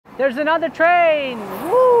There's another train!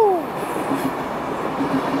 Woo!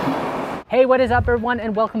 Hey, what is up everyone,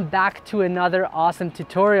 and welcome back to another awesome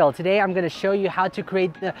tutorial. Today I'm going to show you how to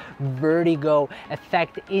create the vertigo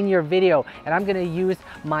effect in your video, and I'm going to use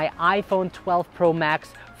my iPhone 12 Pro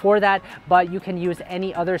Max for that, but you can use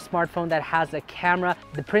any other smartphone that has a camera.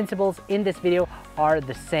 The principles in this video are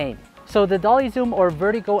the same. So the dolly zoom or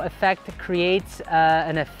vertigo effect creates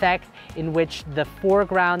an effect in which the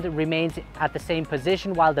foreground remains at the same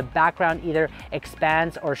position while the background either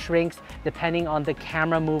expands or shrinks depending on the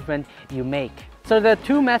camera movement you make. So there are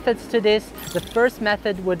two methods to this. The first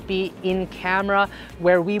method would be in camera,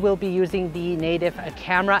 where we will be using the native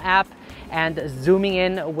camera app and zooming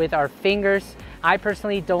in with our fingers. I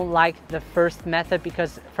personally don't like the first method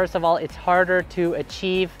because first of all, it's harder to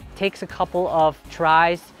achieve, takes a couple of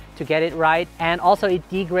tries to get it right, and also it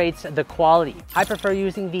degrades the quality. I prefer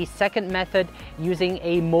using the second method, using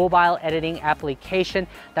a mobile editing application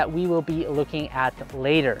that we will be looking at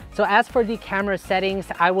later. So as for the camera settings,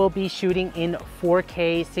 I will be shooting in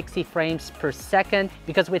 4K 60 frames per second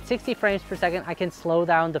because with 60 frames per second I can slow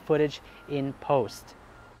down the footage in post.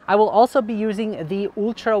 I will also be using the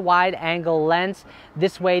ultra wide angle lens.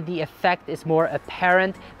 This way the effect is more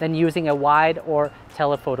apparent than using a wide or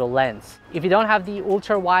telephoto lens. If you don't have the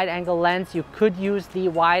ultra wide angle lens, you could use the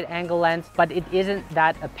wide angle lens, but it isn't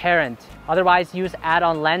that apparent. Otherwise, use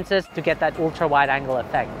add-on lenses to get that ultra wide angle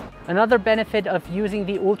effect. Another benefit of using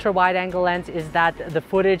the ultra wide angle lens is that the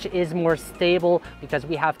footage is more stable because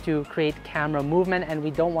we have to create camera movement and we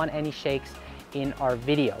don't want any shakes in our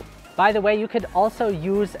video. By the way, you could also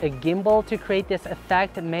use a gimbal to create this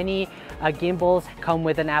effect. Many gimbals come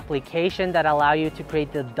with an application that allow you to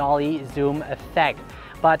create the dolly zoom effect.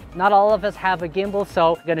 But not all of us have a gimbal,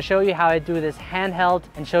 so I'm going to show you how I do this handheld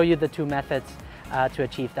and show you the two methods to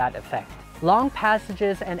achieve that effect. Long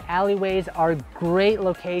passages and alleyways are great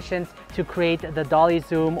locations to create the dolly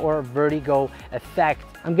zoom or vertigo effect.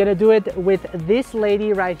 I'm going to do it with this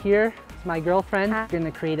lady right here. My girlfriend. We're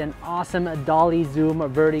gonna create an awesome dolly zoom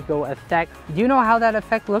vertigo effect. Do you know how that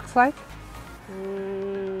effect looks like?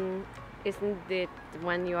 Isn't it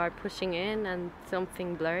when you are pushing in and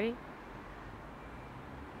something blurry?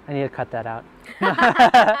 I need to cut that out.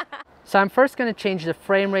 So I'm first gonna change the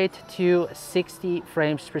frame rate to 60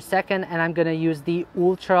 frames per second, and I'm gonna use the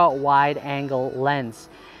ultra wide angle lens.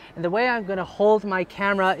 And the way I'm gonna hold my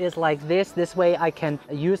camera is like this. This way I can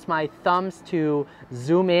use my thumbs to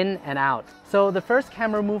zoom in and out. So the first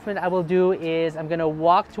camera movement I will do is I'm gonna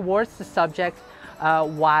walk towards the subject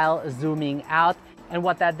while zooming out. And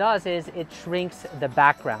what that does is it shrinks the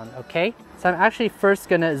background, okay? So I'm actually first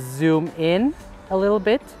gonna zoom in a little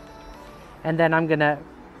bit, and then I'm gonna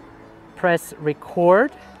press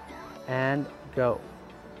record and go.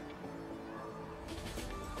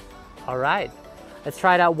 All right. Let's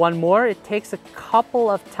try it out one more. It takes a couple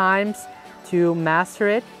of times to master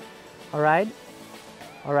it. All right.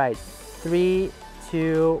 All right. 3,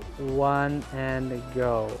 2, 1, and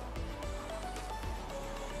go.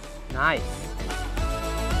 Nice.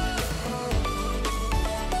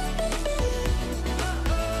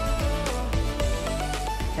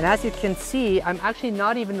 And as you can see, I'm actually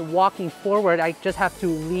not even walking forward. I just have to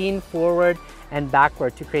lean forward and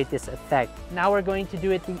backward to create this effect. Now we're going to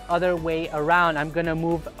do it the other way around. I'm gonna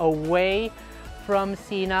move away from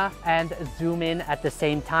Sina and zoom in at the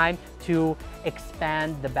same time to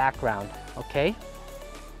expand the background, okay?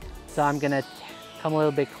 So I'm gonna come a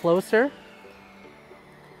little bit closer.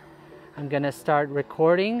 I'm gonna start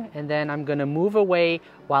recording, and then I'm gonna move away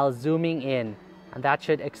while zooming in, and that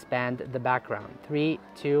should expand the background. 3,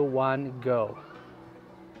 2, 1, go.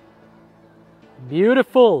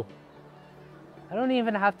 Beautiful. I don't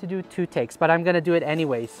even have to do 2 takes, but I'm gonna do it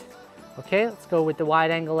anyways. Okay, let's go with the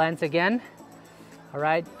wide angle lens again. All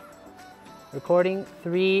right, recording,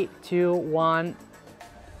 3, 2, 1.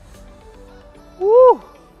 Woo!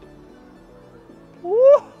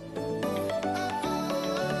 Woo!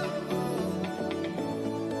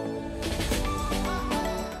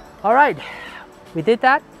 All right, we did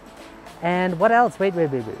that. And what else? Wait.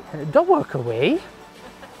 Don't walk away.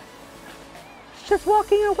 It's just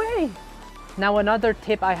walking away. Now another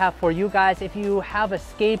tip I have for you guys, if you have a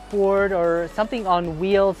skateboard or something on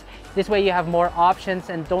wheels, this way you have more options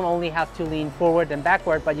and don't only have to lean forward and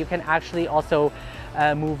backward, but you can actually also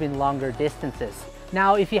move in longer distances.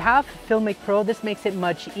 Now if you have Filmmaking Pro, this makes it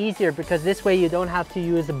much easier because this way you don't have to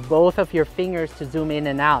use both of your fingers to zoom in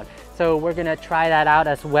and out. So we're gonna try that out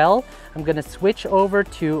as well. I'm gonna switch over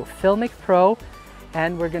to Filmmaking Pro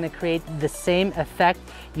and we're gonna create the same effect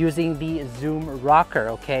using the zoom rocker,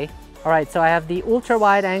 okay? All right, so I have the ultra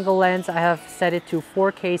wide angle lens. I have set it to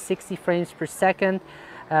 4K 60 frames per second.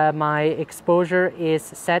 My exposure is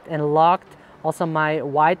set and locked. Also, my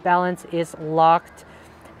white balance is locked,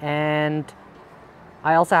 and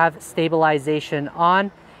I also have stabilization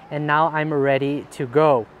on, and now I'm ready to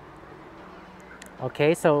go.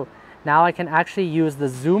 Okay, so now I can actually use the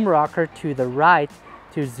zoom rocker to the right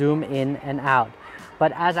to zoom in and out.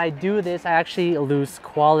 But as I do this, I actually lose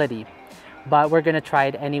quality, but we're gonna try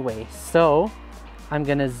it anyway. So I'm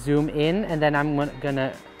gonna zoom in, and then I'm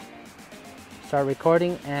gonna start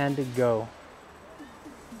recording and go.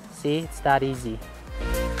 See, it's that easy.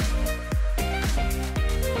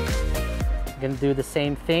 I'm gonna do the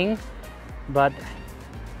same thing, but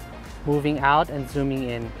moving out and zooming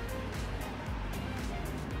in.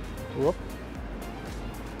 Whoop.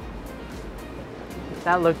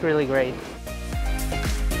 That looked really great.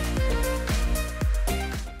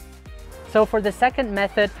 So for the second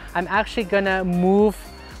method, I'm actually gonna move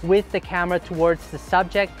with the camera towards the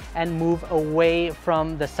subject and move away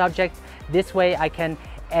from the subject. This way I can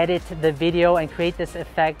edit the video and create this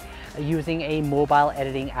effect using a mobile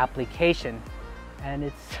editing application. And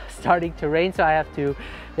it's starting to rain, so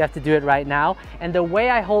we have to do it right now. And the way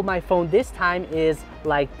I hold my phone this time is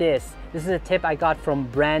like this. This is a tip I got from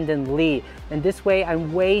Brandon Lee. And this way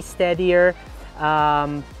I'm way steadier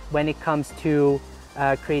when it comes to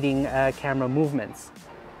creating camera movements.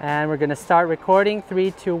 And we're gonna start recording, 3,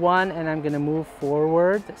 2, 1, and I'm gonna move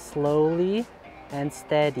forward slowly and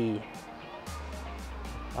steady.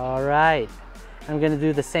 All right, I'm gonna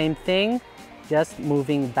do the same thing, just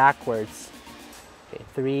moving backwards. Okay,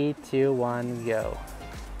 3, 2, 1, go.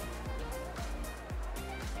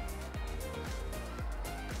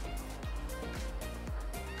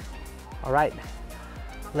 All right,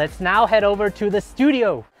 let's now head over to the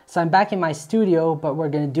studio. So I'm back in my studio, but we're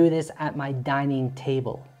gonna do this at my dining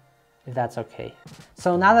table, if that's okay.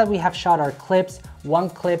 So now that we have shot our clips, one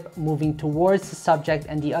clip moving towards the subject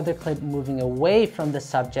and the other clip moving away from the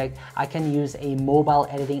subject, I can use a mobile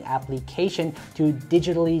editing application to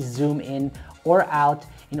digitally zoom in or out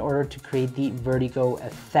in order to create the Vertigo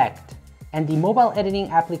effect. And the mobile editing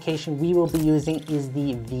application we will be using is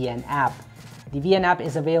the VN app. The VN app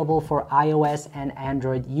is available for iOS and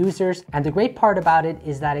Android users, and the great part about it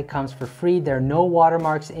is that it comes for free. There are no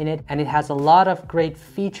watermarks in it, and it has a lot of great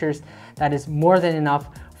features that is more than enough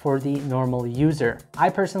for the normal user. I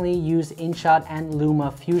personally use InShot and Luma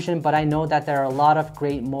Fusion, but I know that there are a lot of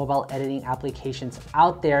great mobile editing applications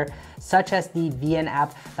out there, such as the VN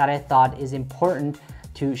app, that I thought is important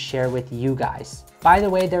to share with you guys. By the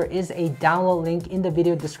way, there is a download link in the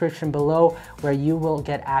video description below where you will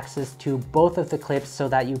get access to both of the clips so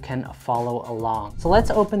that you can follow along. So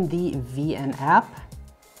let's open the VN app.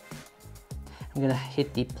 I'm gonna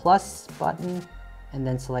hit the plus button and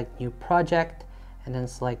then select new project, and then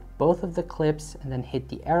select both of the clips and then hit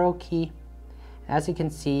the arrow key. As you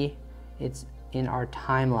can see, it's in our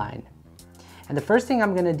timeline. And the first thing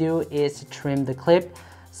I'm gonna do is trim the clip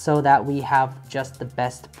so that we have just the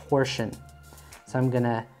best portion. So I'm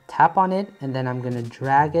gonna tap on it, and then I'm gonna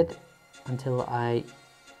drag it until I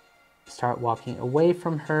start walking away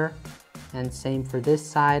from her. And same for this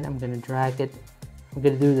side, I'm gonna drag it. I'm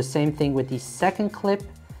gonna do the same thing with the second clip.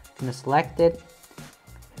 I'm gonna select it,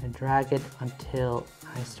 and drag it until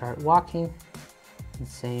I start walking, and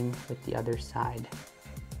same with the other side.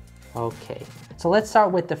 Okay, so let's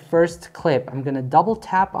start with the first clip. I'm gonna double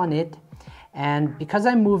tap on it, and because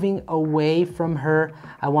I'm moving away from her,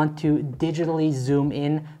 I want to digitally zoom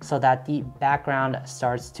in so that the background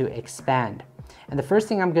starts to expand. And the first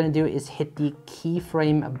thing I'm gonna do is hit the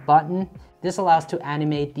keyframe button. This allows to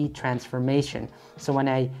animate the transformation. So when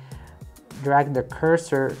I drag the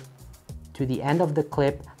cursor to the end of the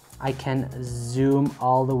clip, I can zoom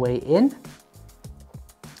all the way in.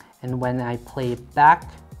 And when I play it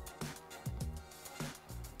back,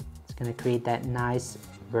 it's gonna create that nice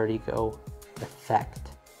Vertigo effect.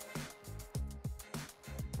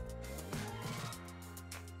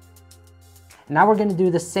 Now we're gonna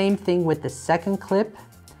do the same thing with the second clip.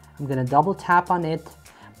 I'm gonna double tap on it,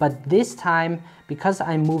 but this time, because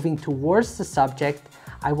I'm moving towards the subject,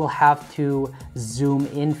 I will have to zoom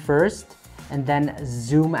in first and then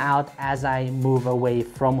zoom out as I move away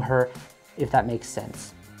from her, if that makes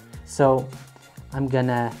sense. So I'm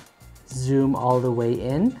gonna zoom all the way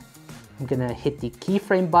in. I'm gonna hit the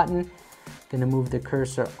keyframe button, gonna move the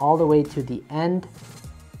cursor all the way to the end,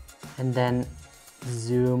 and then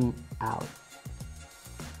zoom out.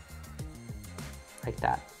 Like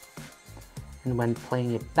that. And when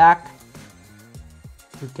playing it back,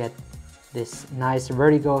 you get this nice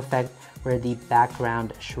Vertigo effect where the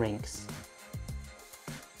background shrinks.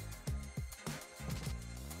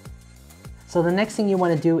 So the next thing you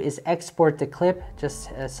want to do is export the clip. Just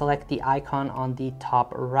select the icon on the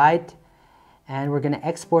top right, and we're going to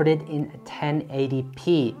export it in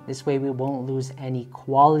 1080p. This way we won't lose any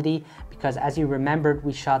quality, because as you remembered,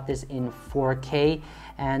 we shot this in 4K,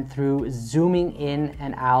 and through zooming in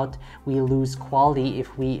and out, we lose quality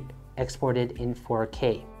if we export it in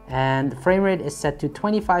 4K. And the frame rate is set to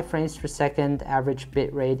 25 frames per second. Average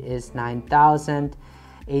bit rate is 9000.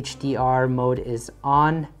 HDR mode is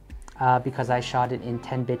on because I shot it in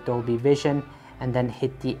 10-bit Dolby Vision, and then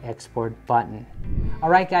hit the export button. All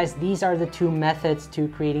right guys, these are the two methods to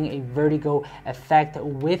creating a vertigo effect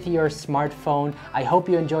with your smartphone. I hope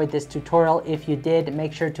you enjoyed this tutorial. If you did,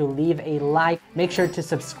 make sure to leave a like. Make sure to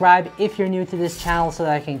subscribe if you're new to this channel so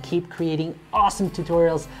that I can keep creating awesome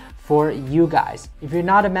tutorials for you guys. If you're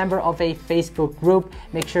not a member of a Facebook group,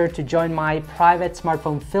 make sure to join my private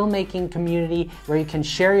smartphone filmmaking community where you can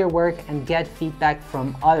share your work and get feedback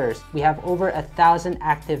from others. We have over 1,000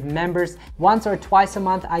 active members. Once or twice a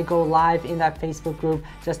month, I go live in that Facebook group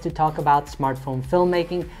just to talk about smartphone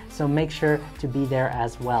filmmaking, so make sure to be there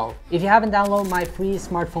as well. If you haven't downloaded my free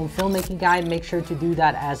smartphone filmmaking guide, make sure to do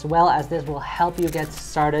that as well, as this will help you get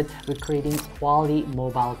started with creating quality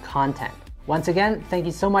mobile content. Once again, thank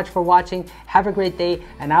you so much for watching. Have a great day,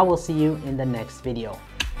 and I will see you in the next video.